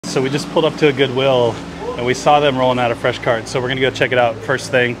So we just pulled up to a Goodwill and we saw them rolling out a fresh cart. So we're gonna go check it out first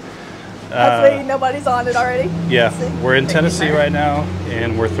thing. Hopefully nobody's on it already. Yeah, we're in Tennessee right now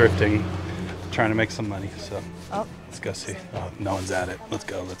and we're thrifting, trying to make some money. So let's go see. Oh, no one's at it. Let's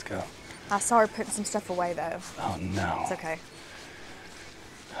go. Let's go. I saw her putting some stuff away though. Oh no. It's okay.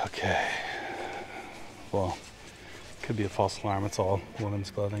 Okay. Well, could be a false alarm. It's all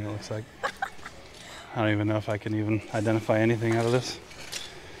women's clothing, it looks like. I don't even know if I can even identify anything out of this.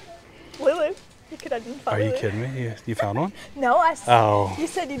 Lulu, you could identify. Are Lulu. you kidding me? You found one? No, Oh. You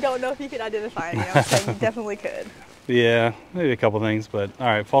said you don't know if you could identify any. I'm saying you definitely could. Yeah, maybe a couple things, but all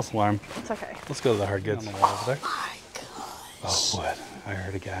right, false alarm. It's okay. Let's go to the hard goods. Oh my gosh. Oh, what? I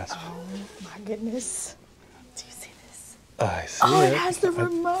heard a gasp. Oh my goodness. Do you see this? I see Oh, it. it has the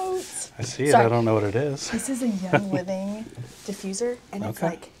remote. I see it. Sorry. I don't know what it is. This is a Young Living diffuser, and it's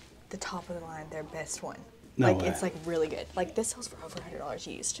like the top of the line, their best one. No like way. it's like really good. Like this sells for over $100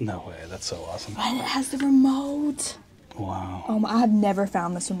 used. No way. That's so awesome. And it has the remote. Wow. I had never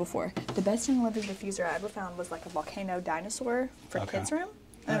found this one before. The best Young Living diffuser I ever found was like a volcano dinosaur for kids' room,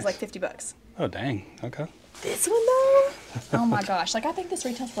 and it was like $50. Oh dang. Okay. This one though? Oh my gosh! Like I think this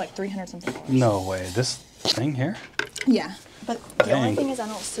retails for like $300 something. No way. This thing here? Yeah, but the only Dang. thing is I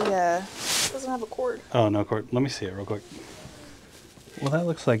don't see it doesn't have a cord. Oh, no cord. Let me see it real quick. Well, that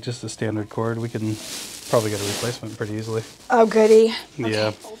looks like just a standard cord. We can probably get a replacement pretty easily. Oh goody. Okay.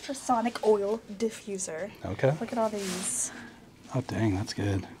 Yeah. Ultrasonic oil diffuser. Okay. Look at all these. Oh, dang. That's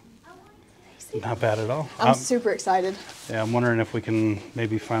good. Not bad at all. I'm super excited. Yeah, I'm wondering if we can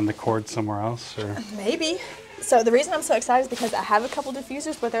maybe find the cord somewhere else, or Maybe. So the reason I'm so excited is because I have a couple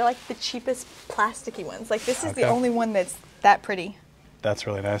diffusers, but they're like the cheapest plasticky ones. Like this is the only one that's that pretty. That's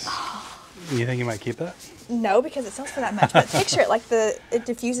really nice. You think you might keep that? No, because it sells for that much. But picture it, like it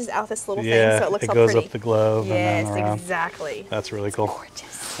diffuses out this little thing, so it looks all goes pretty. up the glove Yes, and then around. exactly. That's really cool.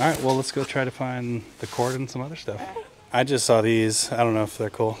 Gorgeous. All right, well, let's go try to find the cord and some other stuff. I just saw these. I don't know if they're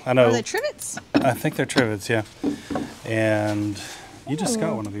cool. I know. Are they trivets? I think they're trivets, yeah. And you just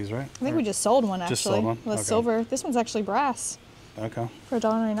got one of these, right? I think we just sold one actually. Just sold one? With Okay. silver. This one's actually brass Okay. for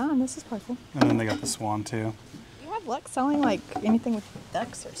 $1.99. This is quite cool. And then they got the swan too. Do you have luck selling like anything with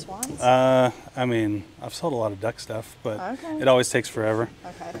ducks or swans? I mean, I've sold a lot of duck stuff, but it always takes forever.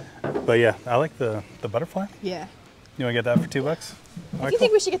 Okay. But yeah, I like the butterfly. Yeah. You want to get that for $2? If you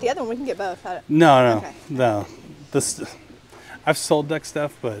think we should get the other one, we can get both. No, Okay. no. This, I've sold duck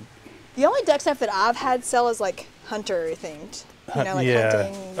stuff, but The only duck stuff that I've had sell is like hunter themed. You know, like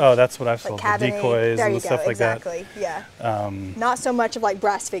hunting. Oh, that's what I've Like sold. The cabinet. decoys There and you stuff go. like Exactly. Yeah. that. Not so much of like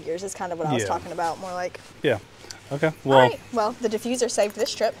brass figures is kind of what I was Yeah. talking about. More like. Yeah. Okay. All Well, right. Well, the diffuser saved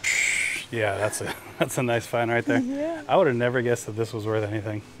this trip. yeah, that's a nice find right there. Yeah. I would have never guessed that this was worth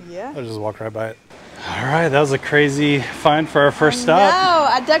anything. Yeah. I just walked right by it. All right, that was a crazy find for our first stop. No,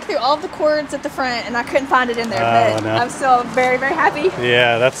 I dug through all the cords at the front and I couldn't find it in there. But no. I'm still very, very happy.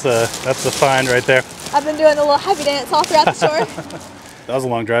 Yeah, that's a find right there. I've been doing a little happy dance all throughout the store. That was a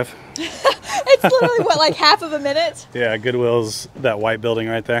long drive. It's literally what, like half of a minute? Yeah, Goodwill's that white building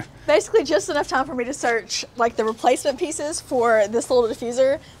right there. Basically just enough time for me to search like the replacement pieces for this little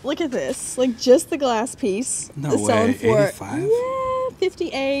diffuser. Look at this, like just the glass piece. No is selling way, for 85? yeah,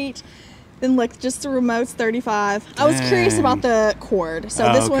 58. Then look, just the remote's 35. I was curious about the cord.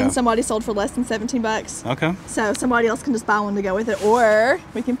 So this one somebody sold for less than 17 bucks. Okay. So somebody else can just buy one to go with it, or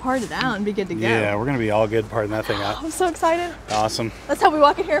we can part it out and be good to go. Yeah, we're gonna be all good parting that thing out. I'm so excited. Awesome. Let's hope we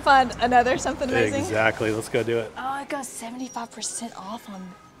walk in here and find another something amazing. Exactly. Let's go do it. Oh, it goes 75% off on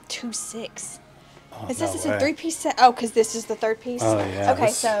 2.6. Oh, It says no it's way. a 3-piece set. Oh, because this is the third piece. Oh yeah.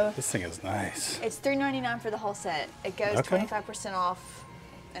 Okay, so this thing is nice. it's $3.99 for the whole set. It goes 25% off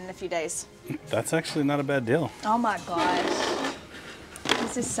in a few days. That's actually not a bad deal. Oh my gosh.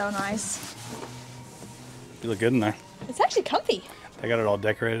 This is so nice. You look good in there. It's actually comfy. They got it all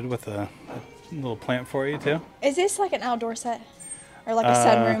decorated with a little plant for you too. Is this like an outdoor set? Or like a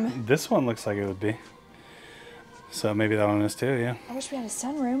sunroom? This one looks like it would be. So maybe that one is too, yeah. I wish we had a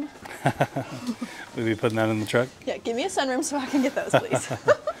sunroom. We'd be putting that in the truck. Yeah, give me a sunroom so I can get those, please.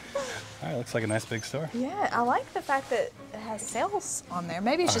 All right, looks like a nice big store. Yeah, I like the fact that it has sales on there.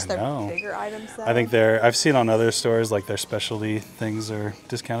 Maybe it's just their bigger items though. I think I've seen on other stores like their specialty things are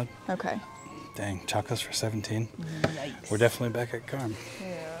discounted. Okay. Dang, chocolates for 17. Yikes. We're definitely back at Carm.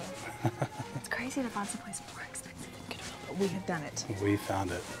 Yeah. It's crazy to find someplace more expensive than Goodwill, but we have done it. We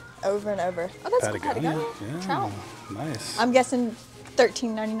found it. Over and over. Oh, that's Patagonia. Patagonia. Yeah, Trout. nice. I'm guessing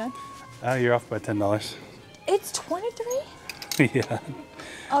 $13.99. You're off by $10. It's 23. Yeah.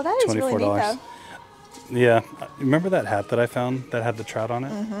 Oh, that is really neat $24. though. Yeah. Remember that hat that I found that had the trout on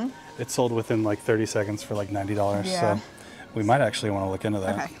it? Mm-hmm. It sold within like 30 seconds for like $90. Yeah. So We might actually want to look into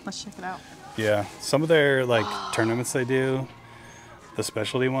that. Okay, let's check it out. Yeah, some of their like tournaments they do, the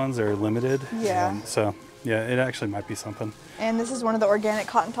specialty ones are limited. Yeah. So yeah, it actually might be something. And this is one of the organic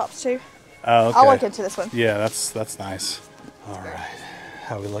cotton tops too. Oh, okay. I'll look into this one. Yeah, that's nice. All right,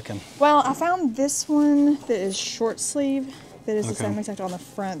 how are we looking? Well, I found this one that is short sleeve. That is the same exact on the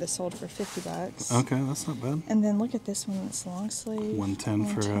front that sold for $50. Okay, that's not bad. And then look at this one that's long sleeve. 110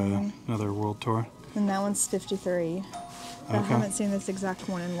 for another world tour. And that one's 53. But I haven't seen this exact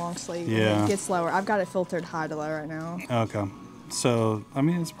one in long sleeve. Yeah. It gets lower. I've got it filtered high to low right now. Okay. So, I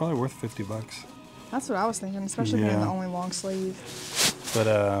mean, it's probably worth $50. That's what I was thinking, especially being the only long sleeve.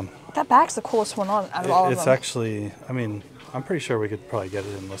 But that bag's the coolest one on out of all of them. It's actually, I mean, I'm pretty sure we could probably get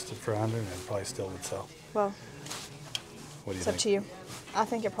it enlisted for 100 and it probably still would sell. Well, what do you it's think? up to you. I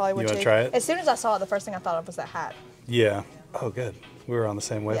think it probably would You too. want to try it? As soon as I saw it, the first thing I thought of was that hat. Yeah. Oh, good. We were on the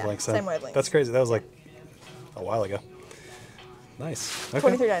same wavelength. Same wavelength. That's crazy. That was like a while ago. Nice.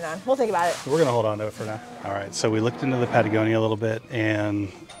 Okay. $23.99. We'll think about it. We're going to hold on to it for now. All right. So we looked into the Patagonia a little bit,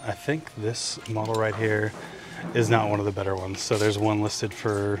 and I think this model right here is not one of the better ones. So there's one listed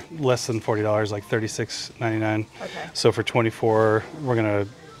for less than $40, like $36.99. Okay. So for $24, we're going to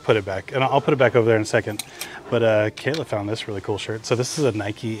put it back. And I'll put it back over there in a second. But Kayla found this really cool shirt. So this is a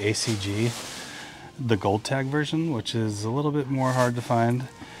Nike ACG, the gold tag version, which is a little bit more hard to find.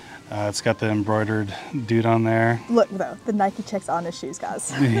 It's got the embroidered dude on there. Look, though, the Nike checks on his shoes,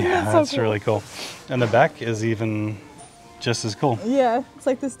 guys. Yeah, so that's cool. really cool. And the back is even just as cool. Yeah, it's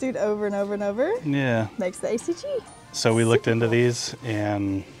like this dude over and over and over. Yeah. Makes the ACG. So we looked into these,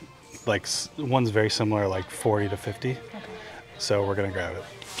 and like one's very similar, like 40 to 50. Okay. So we're gonna grab it.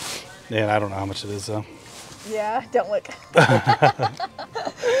 And I don't know how much it is though. Yeah, don't look.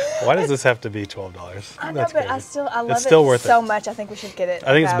 Why does this have to be $12? I know, That's but crazy. I love it's still it worth so it. much. I think we should get it.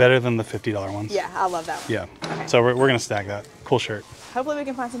 I think it's better than the $50 ones. Yeah, I love that one. Yeah. Okay. So we're gonna stack that. Cool shirt. Hopefully we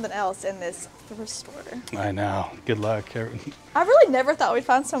can find something else in this thrift store. I know. Good luck. I really never thought we'd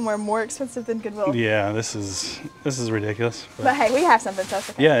find somewhere more expensive than Goodwill. Yeah, this is ridiculous. But hey, we have something, so it's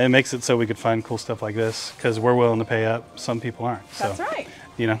okay. Yeah, it makes it so we could find cool stuff like this because we're willing to pay up. Some people aren't. That's so, right.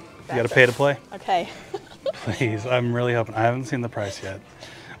 You know, you got to pay to play. Okay. Please, I'm really hoping. I haven't seen the price yet,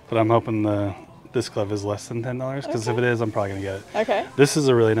 but I'm hoping this glove is less than $10 because if it is, I'm probably gonna get it. Okay. This is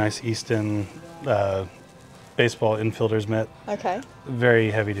a really nice Easton baseball infielder's mitt. Okay.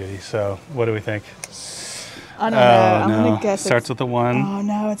 Very heavy duty. So, what do we think? I don't know. I'm gonna guess. Starts with a 1. Oh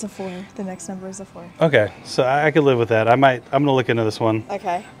no, it's a 4. The next number is a 4. Okay, so I could live with that. I'm gonna look into this one.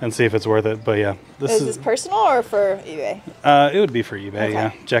 Okay. And see if it's worth it. But yeah, Is this personal or for eBay? It would be for eBay. Okay.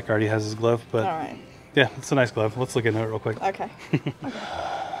 Yeah, Jack already has his glove, but All right. yeah, it's a nice glove. Let's look into it real quick. Okay.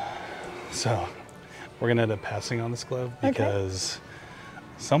 So, we're gonna end up passing on this glove because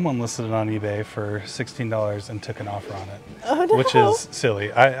someone listed it on eBay for $16 and took an offer on it, Oh no. which is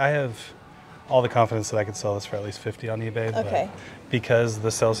silly. I have all the confidence that I could sell this for at least $50 on eBay, Okay. but because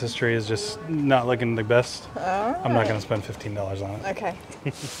the sales history is just not looking the best, I'm not gonna spend $15 on it. Okay.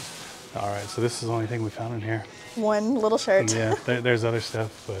 All right, so this is the only thing we found in here. One little shirt. Yeah, there's other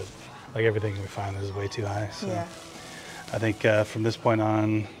stuff, but like everything we find is way too high. So Yeah. I think from this point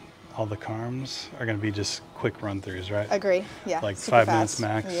on, all the carms are going to be just quick run-throughs, right? Agree. Yeah. Like super 5 minutes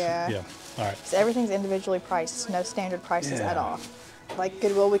fast. max. Yeah. Yeah. All right. So everything's individually priced. No standard prices Yeah. at all. Like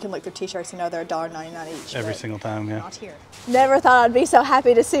Goodwill, we can look through T-shirts and know they're $1.99 each. Every but single time, yeah. Not here. Never thought I'd be so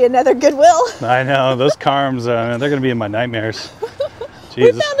happy to see another Goodwill. I know those carms. They're going to be in my nightmares. We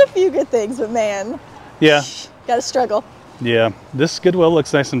Jesus. found a few good things, but man, Yeah. gotta struggle. Yeah. This Goodwill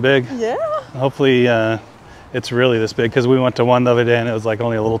looks nice and big. Yeah. Hopefully, it's really this big because we went to one the other day and it was like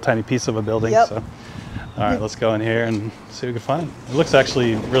only a little tiny piece of a building. Yep. So, all right, let's go in here and see what we can find. It looks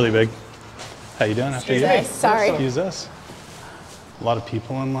actually really big. How you doing after you? Excuse us, sorry. Excuse us. A lot of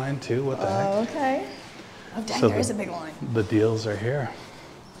people in line too. What the heck? Okay. Oh, dang, So there is a big line. The deals are here.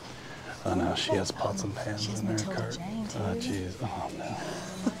 Oh no, she has pots and pans in her Matilda cart. Jane, too. Oh jeez. Oh no.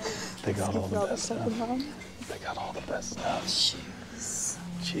 They got all the best stuff. They got all the best stuff. Shoes.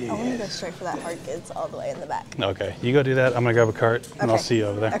 Jeez. I want to go straight for that hard goods all the way in the back. Okay, you go do that. I'm gonna grab a cart and I'll Okay. see you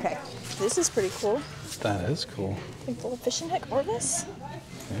over there. Okay. This is pretty cool. That is cool. Like the little fishing hook Orvis.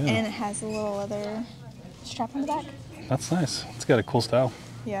 Yeah. And it has a little leather strap on the back. That's nice. It's got a cool style.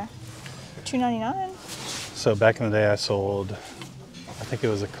 Yeah. $2.99. So back in the day I sold, I think it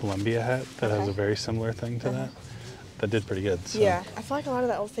was a Columbia hat that has a very similar thing to that. That did pretty good. So. Yeah. I feel like a lot of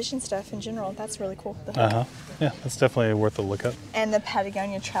the old fishing stuff in general, that's really cool. The hook. Uh-huh. Yeah, that's definitely worth a look up. And the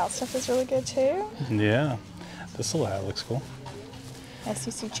Patagonia trout stuff is really good too. Yeah. This little hat looks cool.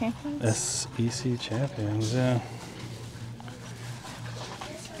 SEC Champions. SEC Champions, yeah.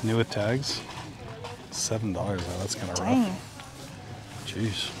 New with tags. $7 though. That's kind of Dang. rough.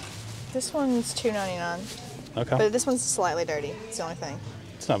 Jeez. This one's $2.99. Okay. But this one's slightly dirty. It's the only thing.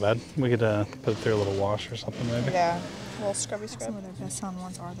 It's not bad. We could put it through a little wash or something maybe. Yeah. A little scrubby scrub. Some of their best selling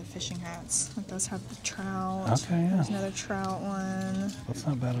ones are the fishing hats. Like those have the trout. Okay, yeah. There's another trout one. That's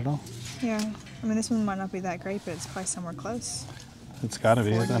not bad at all. Yeah. I mean, this one might not be that great, but it's probably somewhere close. It's got to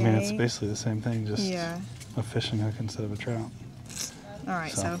be. I mean, it's 48. basically the same thing, just a fishing hook instead of a trout. All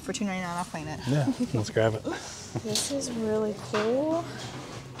right, so for $2.99, I'll clean it. Yeah, let's grab it. This is really cool.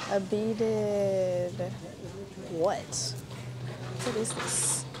 A beaded what? What is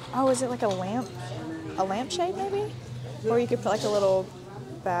this? Oh, is it like a lamp? A lampshade maybe? Or you could put like a little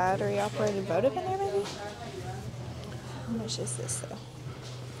battery operated votive in there maybe? How much is this though?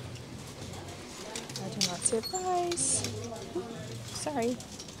 I do not see a price. Sorry.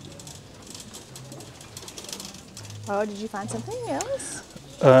 Oh, did you find something else?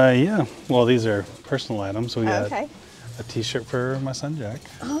 Yeah. Well, these are personal items. We got okay. a t-shirt for my son, Jack.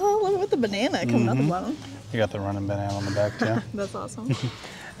 Oh, look at the banana coming out the bottom. You got the running banana on the back, too. That's awesome.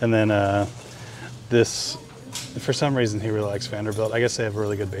 And then this, for some reason, he really likes Vanderbilt. I guess they have a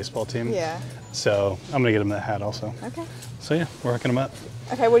really good baseball team. Yeah. So I'm going to get him that hat also. Okay. So, yeah, we're hooking him up.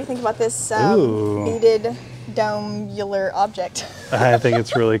 Okay, what do you think about this beaded domular object? I think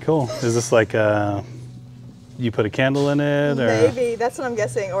it's really cool. Is this like you put a candle in it? Or? Maybe, that's what I'm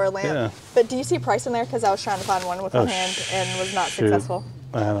guessing, or a lamp. Yeah. But do you see a price in there? Because I was trying to find one with one hand and was not successful.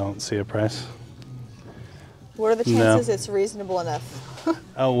 I don't see a price. What are the chances it's reasonable enough?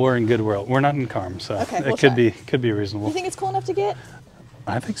 Oh, we're in Goodwill. We're not in Carm, so we'll it could be reasonable. You think it's cool enough to get?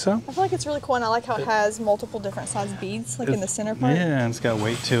 I think so. I feel like it's really cool, and I like how it has multiple different size beads, like in the center part. Yeah, and it's got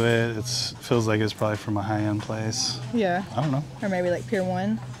weight to it. It feels like it's probably from a high-end place. Yeah. I don't know. Or maybe like Pier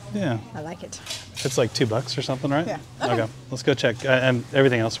 1. Yeah. I like it. It's like $2 or something, right? Yeah. Okay. Let's go check. And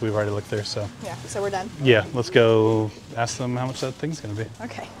everything else we've already looked through, so. Yeah, so we're done. Yeah, let's go ask them how much that thing's going to be.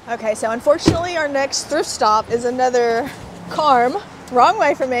 Okay. Okay, so unfortunately our next thrift stop is another Carm. Wrong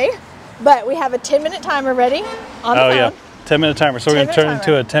way for me. But we have a 10-minute timer ready on the phone. Yeah. 10-minute timer. So we're going to turn it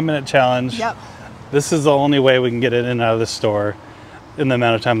into a 10-minute challenge. Yep. This is the only way we can get it in and out of the store in the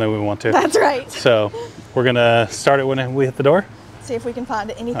amount of time that we want to. That's right. So we're going to start it when we hit the door. See if we can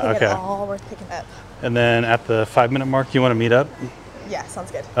find anything at all worth picking up. And then at the 5-minute mark, you want to meet up? Yeah,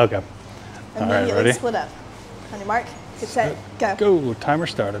 sounds good. Okay. Immediately ready? split up. On your mark, get set, go. Go. Timer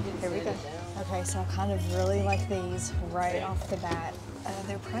started. Here we go. Okay, so I kind of really like these right off the bat.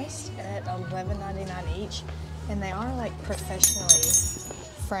 They're priced at $11.99 each, and they are like professionally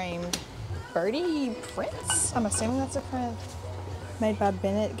framed birdie prints. I'm assuming that's a print made by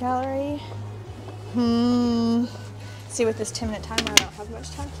Bennett Gallery. See, with this 10-minute timer, I don't have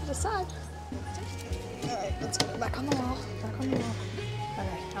much time to decide. All right, let's put it back on the wall. Back on the wall.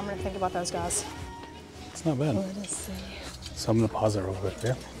 Okay, I'm gonna think about those guys. It's not bad. Let us see. So I'm gonna pause it real quick,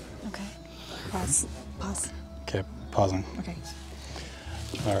 yeah? Okay. Pause. Pause. Okay, pausing. Okay.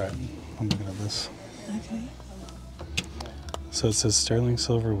 All right, I'm looking at this. Okay. So it says sterling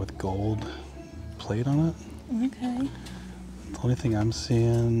silver with gold plate on it. Okay. The only thing I'm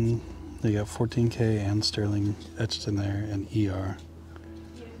seeing, they got 14K and sterling etched in there and ER.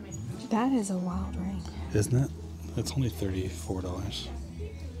 That is a wild ring. Isn't it? It's only $34.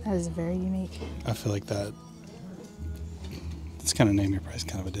 That is very unique. I feel like it's kind of name your price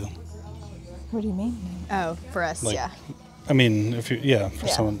kind of a deal. What do you mean? Oh, for us, Like, yeah. I mean, for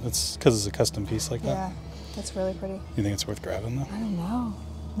someone, it's because it's a custom piece like that. Yeah, that's really pretty. You think it's worth grabbing though? I don't know.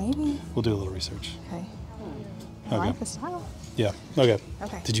 Maybe. We'll do a little research. Okay. I like the style. Yeah. Okay.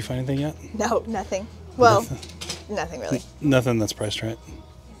 Okay. Did you find anything yet? No, nothing. Well, nothing really. Nothing that's priced right.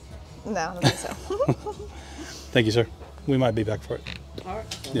 No, I don't think so. Thank you, sir. We might be back for it. All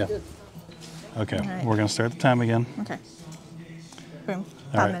right. Yeah. Good. Okay. right. We're gonna start the time again. Okay. Boom.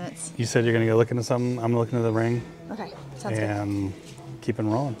 All 5 right. minutes. You said you're gonna go look into something. I'm looking at the ring Okay. Sounds and keeping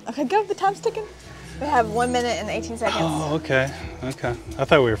rolling. good. Okay, go. The time's ticking. We have 1 minute and 18 seconds. Oh, okay. Okay. I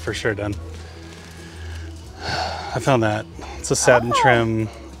thought we were for sure done. I found that. It's a satin trim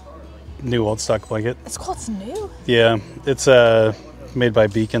new old stock blanket. It's cool. It's new. Yeah. It's made by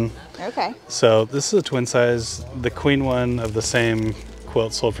Beacon. Okay. So this is a twin size. The queen one of the same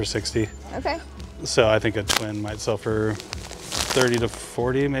quilt sold for 60. Okay. So I think a twin might sell for 30 to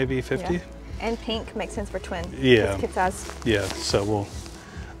 40, maybe 50. Yeah. And pink makes sense for twin. Yeah. Kid size. Yeah. So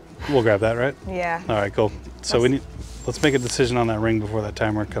we'll grab that, right? Yeah. All right, cool. So let's make a decision on that ring before that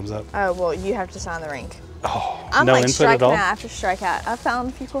timer comes up. Oh, well, you have to sign the ring. Oh, I'm no like input at all? strikeout after strikeout. I found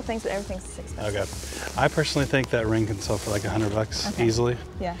a few cool things, but everything's expensive. Okay. I personally think that ring can sell for like $100 Okay. easily.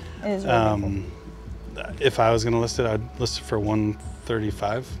 Yeah, it is really cool. If I was gonna list it, I'd list it for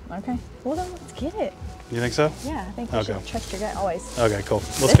 135. Okay. Well then, let's get it. You think so? Yeah, I think you should trust your gut always. Okay, cool.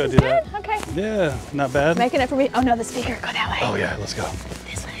 Let's This go is do good? that. Okay. Yeah, not bad. Making it for me. Oh no, the speaker. Go that way. Oh yeah, let's go.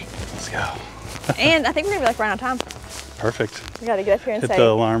 This way. Let's go. And I think we're gonna be like right on time. Perfect. We gotta get up here and Hit say. the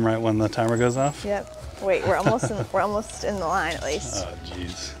alarm right when the timer goes off. Yep. Wait, we're almost in the line at least. Oh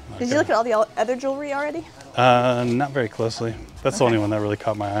jeez. Did you look at all the other jewelry already? Not very closely. That's the only one that really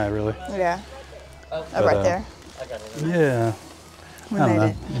caught my eye, really. Yeah. But, right there. Yeah. We I don't made know.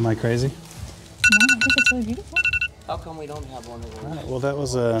 it. Am I crazy? No, I think it's really beautiful. How come we don't have one of those? All right, well, that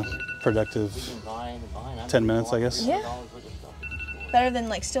was a productive 10 minutes, I guess. Yeah. Better than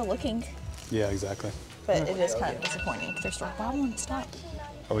like still looking, Yeah, exactly. but it is kind of disappointing. They're still bobbling. Stop.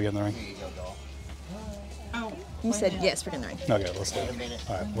 Are we getting the ring? You said yes, we're getting the ring. Okay, let's do it.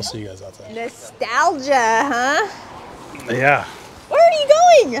 All right, we'll see you guys outside. Nostalgia, huh? Yeah. Where are you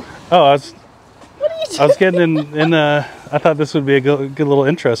going? Oh, What are you doing? I was getting in I thought this would be a good little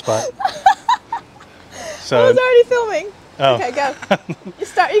intro spot. So, I was already filming. Oh. Okay, go.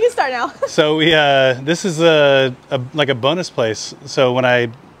 You can start now. So we this is like a bonus place. So when I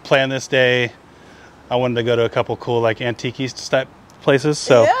planned this day, I wanted to go to a couple cool like antique type places.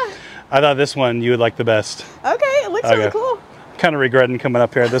 So Yeah. I thought this one you would like the best. Okay, it looks really cool. Kind of regretting coming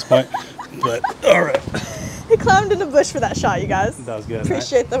up here at this point, but all right. He climbed in the bush for that shot, you guys. That was good.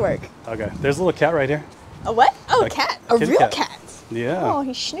 Appreciate the work. Right? Okay, there's a little cat right here. A what? Oh, A a cat. A kitty real cat. cat. Yeah. Oh,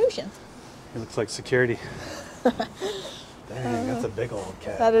 he's snoozing. He looks like security. Dang, that's a big old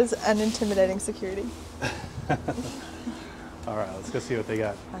cat. That is an intimidating security. All right, let's go see what they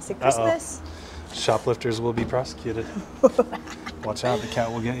got. I see Christmas. Shoplifters will be prosecuted. Watch out, the cat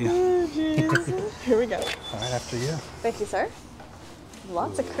will get you. Oh, jeez. Here we go. All right, after you. Thank you, sir.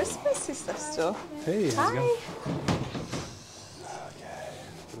 Lots of Christmassy stuff still. Hey, how's it Hi. going? Okay,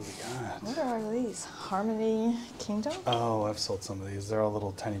 what do we got? What are these? Harmony Kingdom? Oh, I've sold some of these. They're all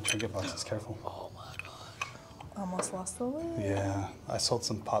little tiny trinket boxes. Careful. Almost lost the lid. Yeah, I sold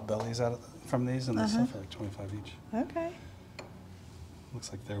some pot bellies from these, and they sell for like 25 each. Okay.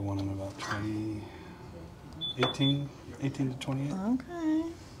 Looks like they're one in about 18 to 28. Okay.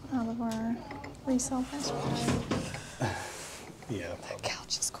 Out of our resale price. Yeah, That probably.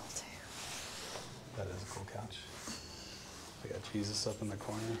 couch is cool too. That is a cool couch. We got Jesus up in the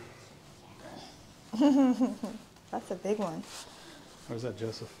corner. That's a big one. Or is that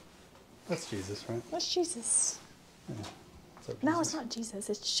Joseph? That's Jesus, right? What's Jesus? Yeah. Is that No, Jesus? it's not Jesus.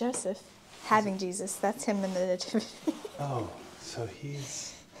 It's Joseph. Having Jesus. That's him in the nativity. Oh, so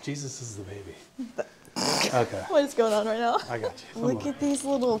Jesus is the baby. Okay, What is going on right now? I got you. Look at these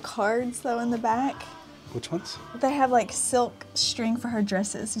little cards though in the back. Which ones? They have like silk string for her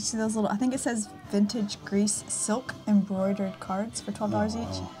dresses. You see those little, I think it says vintage Greece silk embroidered cards for $12 each.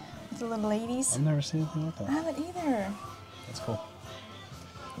 wow. With the little ladies. I've never seen anything like I that. haven't either. That's cool.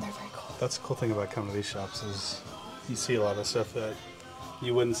 They're very cool. That's the cool thing about coming to these shops is you see a lot of stuff that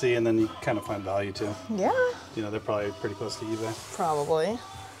you wouldn't see, and then you kind of find value too. Yeah. You know, they're probably pretty close to eBay. Probably.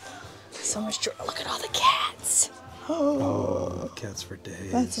 So much joy. Look at all the cats. Oh, cats for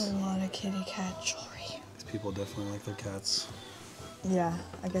days. That's a lot of kitty cat jewelry. These people definitely like their cats. Yeah,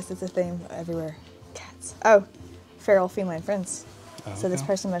 I guess it's a theme everywhere. Cats. Oh, feral feline friends. Oh, So this okay.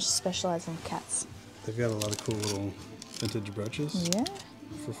 person must specialize in cats. They've got a lot of cool little vintage brooches Yeah,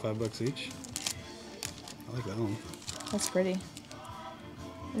 for $5 each. I like that one. that's pretty.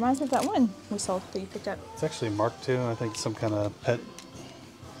 Reminds me of that one we sold that you picked up. It's actually marked too. I think some kind of pet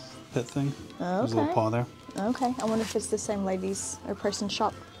thing. There's a little Okay. paw there. Okay, I wonder if it's the same ladies or person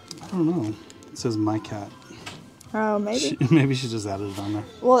shop. I don't know. It says my cat. Oh, maybe. Maybe she just added it on there.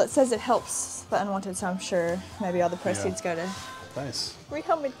 Well, it says it helps the unwanted, so I'm sure maybe all the proceeds go to Nice.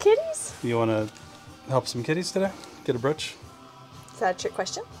 rehoming kitties. You want to help some kitties today? Get a brooch? Is that a trick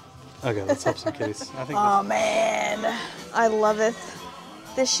question? Okay, let's help some kitties. I think. Oh man, I love it.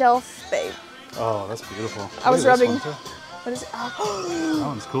 This shelf, babe. Oh, that's beautiful. I was Look at this rubbing- one, too. What is it? Oh, That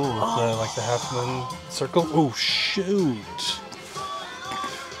one's cool. With the, like the half moon circle. Oh shoot!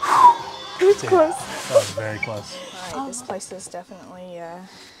 it's close. That was very close. Alright, this place is definitely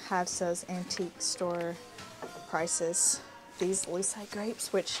has those antique store prices. These lucite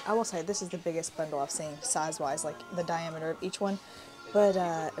grapes, which I will say this is the biggest bundle I've seen size-wise, like the diameter of each one. But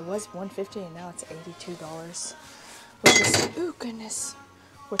it was $150 and now it's $82, which is ooh goodness,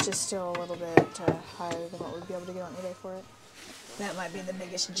 which is still a little bit higher than what we'd be able to get on eBay for it. That might be the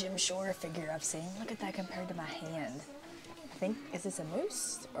biggest Jim Shore figure I've seen. Look at that compared to my hand. I think, is this a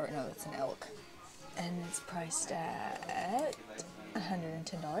moose? Or no, it's an elk. And it's priced at $110.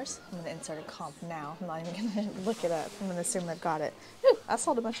 I'm going to insert a comp now. I'm not even going to look it up. I'm going to assume they've got it. Ooh, I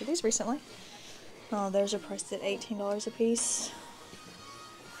sold a bunch of these recently. Oh, there's a price at $18 a piece.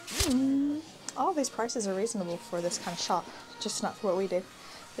 All these prices are reasonable for this kind of shop, just not for what we do.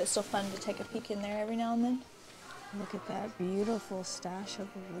 But it's still fun to take a peek in there every now and then. Look at that beautiful stash of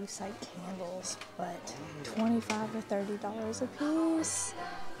lucite candles, but $25 to $30 a piece.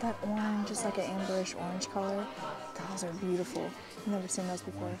 That orange is like an amberish orange color. Those are beautiful. I've never seen those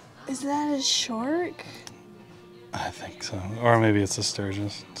before. Is that a shark? I think so. Or maybe it's a sturgeon.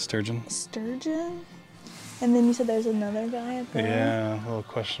 Sturgeon? And then you said there's another guy up there? Yeah, a little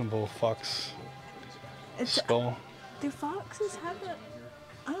questionable fox skull. Do foxes have a...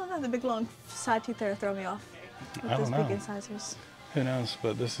 I don't know, the big long side teeth there throw me off. With I those don't know. big incisors. Who knows?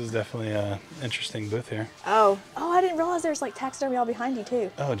 But this is definitely an interesting booth here. Oh, I didn't realize there's like taxidermy all behind you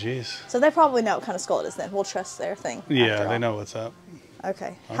too. Oh, geez. So they probably know what kind of skull it is then. We'll trust their thing. Yeah, they know what's up.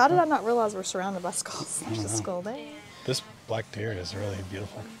 Okay. How did I not realize we're surrounded by skulls? There's a skull there. This black deer is really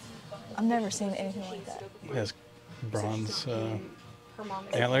beautiful. I've never seen anything like that. It has bronze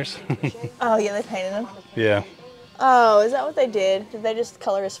antlers. Oh yeah, they painted him. Yeah. Oh, is that what they did? Did they just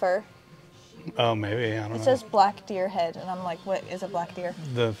color his fur? Oh, maybe. I don't know. It says black deer head, and I'm like, what is a black deer?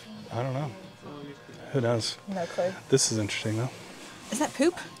 I don't know. Who knows? No clue. This is interesting, though. Is that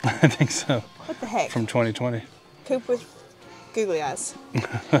poop? I think so. What the heck? From 2020. Poop with googly eyes. Oh,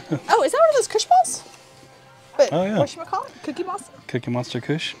 is that one of those Kush balls? But Oh, yeah. whatchamacallit? Cookie Monster? Cookie Monster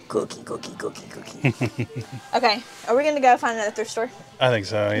Kush? Cookie. Okay, are we gonna go find another thrift store? I think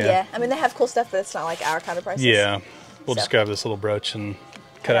so, yeah. Yeah, I mean they have cool stuff, but it's not like our kind of prices. Yeah. We'll just So. grab this little brooch and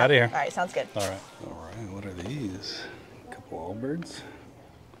cut out of here. All right, sounds good. All right, what are these? A couple Allbirds.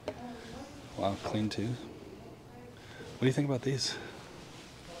 Wow, clean too. What do you think about these?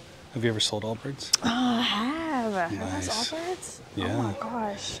 Have you ever sold Allbirds? Oh, I have. Are Nice. those Allbirds? Yeah. Oh my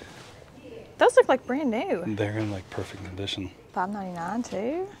gosh. Those look like brand new. They're in like perfect condition. $5.99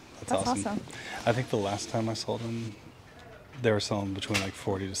 too? That's awesome. I think the last time I sold them, they were selling between like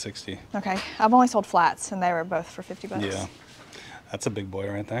 40 to 60. Okay, I've only sold flats and they were both for $50. Yeah. That's a big boy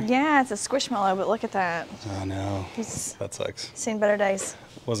right there. Yeah, it's a squishmallow, but look at that. Oh no. He's That sucks. seen better days.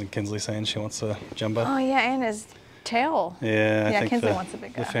 Wasn't Kinsley saying she wants a jumbo? Oh yeah, and his tail. Yeah, I think Kinsley wants a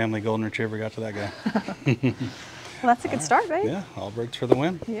big guy. the family golden retriever got to that guy. Well, that's a good start, babe. Yeah, Allbirds for the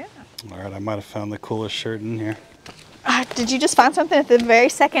win. Yeah. All right, I might have found the coolest shirt in here. Did you just find something at the very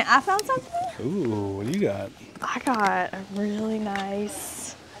second I found something? Ooh, what do you got? I got a really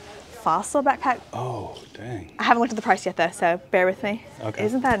nice fossil backpack. Oh, dang. I haven't looked at the price yet though, so bear with me. Okay.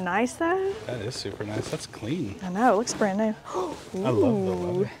 Isn't that nice though? That is super nice. That's clean. I know, it looks brand new. I love the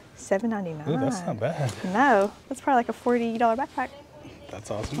leather. $7.99. Ooh, that's not bad. No, that's probably like a $40 backpack. That's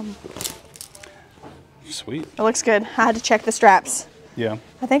awesome. Sweet. It looks good. I had to check the straps. Yeah.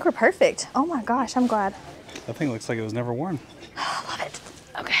 I think we're perfect. Oh my gosh, I'm glad. That thing looks like it was never worn. I love it.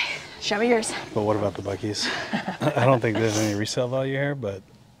 Okay, show me yours. But what about the Buckies? I don't think there's any resale value here, but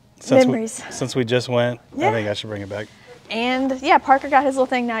since we just went, Yeah. I think I should bring it back. And yeah, Parker got his little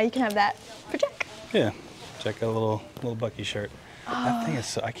thing now. You can have that for Jack. Yeah. Check out a little Bucky shirt. That thing is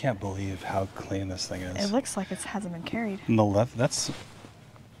so, I can't believe how clean this thing is. It looks like it hasn't been carried. And the leather, that's,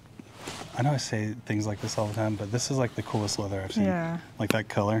 I know I say things like this all the time, but this is like the coolest leather I've seen. Yeah. Like that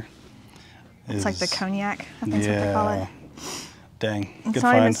color. It's like the cognac, I think that's what they call it. Dang. It's Good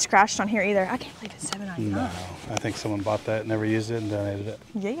not even find. scratched on here either. I can't believe it's $7.99. No, I think someone bought that, never used it, and donated it.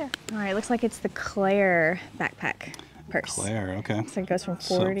 Yeah. All right, looks like it's the Claire backpack purse. Claire, okay. So it goes from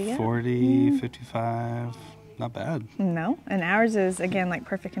 40 So up. 40, 55, not bad. No, and ours is again like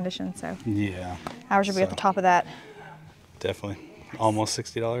perfect condition. So Yeah. ours will be at the top of that. Definitely. Almost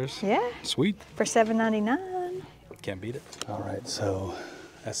 $60. Yeah, Sweet. for $7.99. Can't beat it. All right, so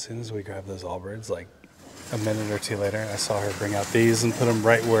as soon as we grabbed those Allbirds, like a minute or two later, I saw her bring out these and put them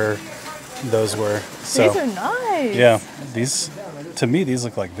right where those were. So, These are nice. yeah, these, to me, these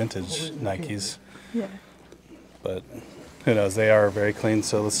look like vintage Nikes, Yeah. but who knows? They are very clean,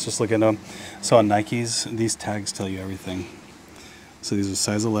 so let's just look at them. So on Nikes, these tags tell you everything. So these are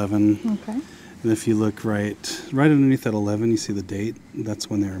size 11. Okay. And if you look right underneath that 11, you see the date. That's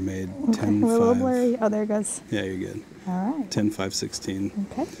when they were made. Okay. 10, A little 5. blurry. Oh, there it goes. Yeah, you're good. All right. 10, 5, 16.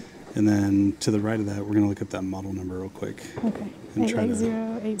 Okay. And then to the right of that, we're going to look up that model number real quick. Okay. And try to-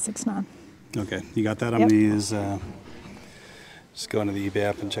 880869. Okay, you got that? I'm Yep. going to use, just go into the eBay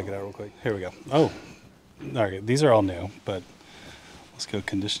app and check it out real quick. Here we go. Oh, all right, these are all new, but let's go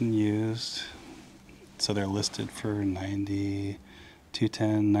condition used. So they're listed for 90,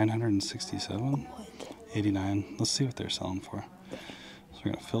 210, 967, 89. Let's see what they're selling for. So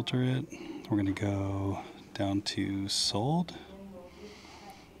we're going to filter it. We're going to go down to sold.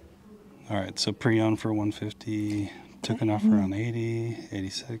 All right, so pre-owned for 150, took an offer on 80,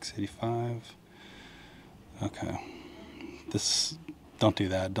 86, 85. Okay. This, don't do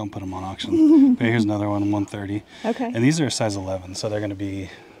that. Don't put them on auction. But here's another one, 130. Okay. And these are a size 11, so they're going to be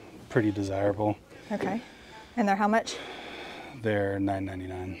pretty desirable. Okay. And they're how much? They're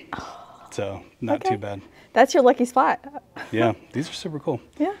 $9.99. So not too bad. That's your lucky spot. Yeah, these are super cool.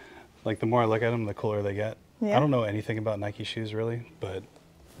 Yeah. Like the more I look at them, the cooler they get. Yeah. I don't know anything about Nike shoes really, but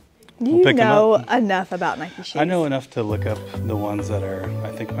You pick 'em know up. enough about Nike shoes. I know enough to look up the ones that are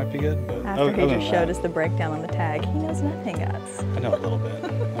I think might be good. But After other he than just showed that, us the breakdown on the tag, he knows nothing, guys. I know a little bit.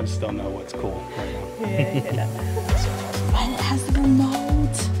 I just don't know what's cool right now. Yeah. And it has the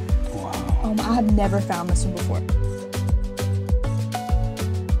remote. Wow. Oh my, I have never found this one before.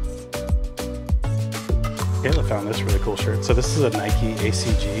 Kayla found this really cool shirt. So this is a Nike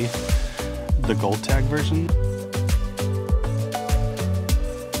ACG, the gold tag version.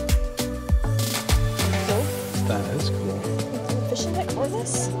 Cool. That is cool. It's a fishing net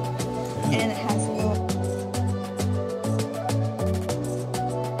cordless. And it has a little.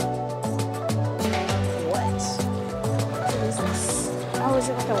 What is this? Oh, is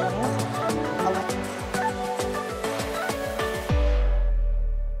it like a lamp? A lamp.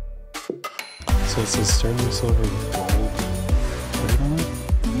 So it says sterling silver with gold plate on it.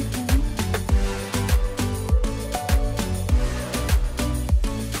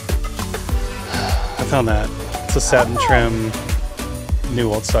 I found that. It's a satin trim,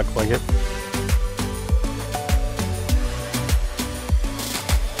 new old stock blanket.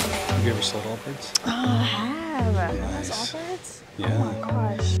 Have you ever sold Allbirds? Oh, I have. Nice. Those Allbirds? Yeah. Oh my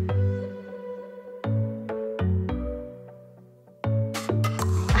gosh.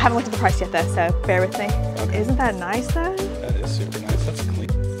 I haven't looked at the price yet though, so bear with me. Okay. Isn't that nice though? That is super nice. That's clean.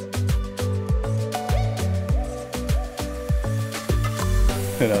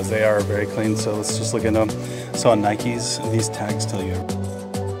 Who knows? They are very clean, so let's just look into them. So on Nikes, these tags tell you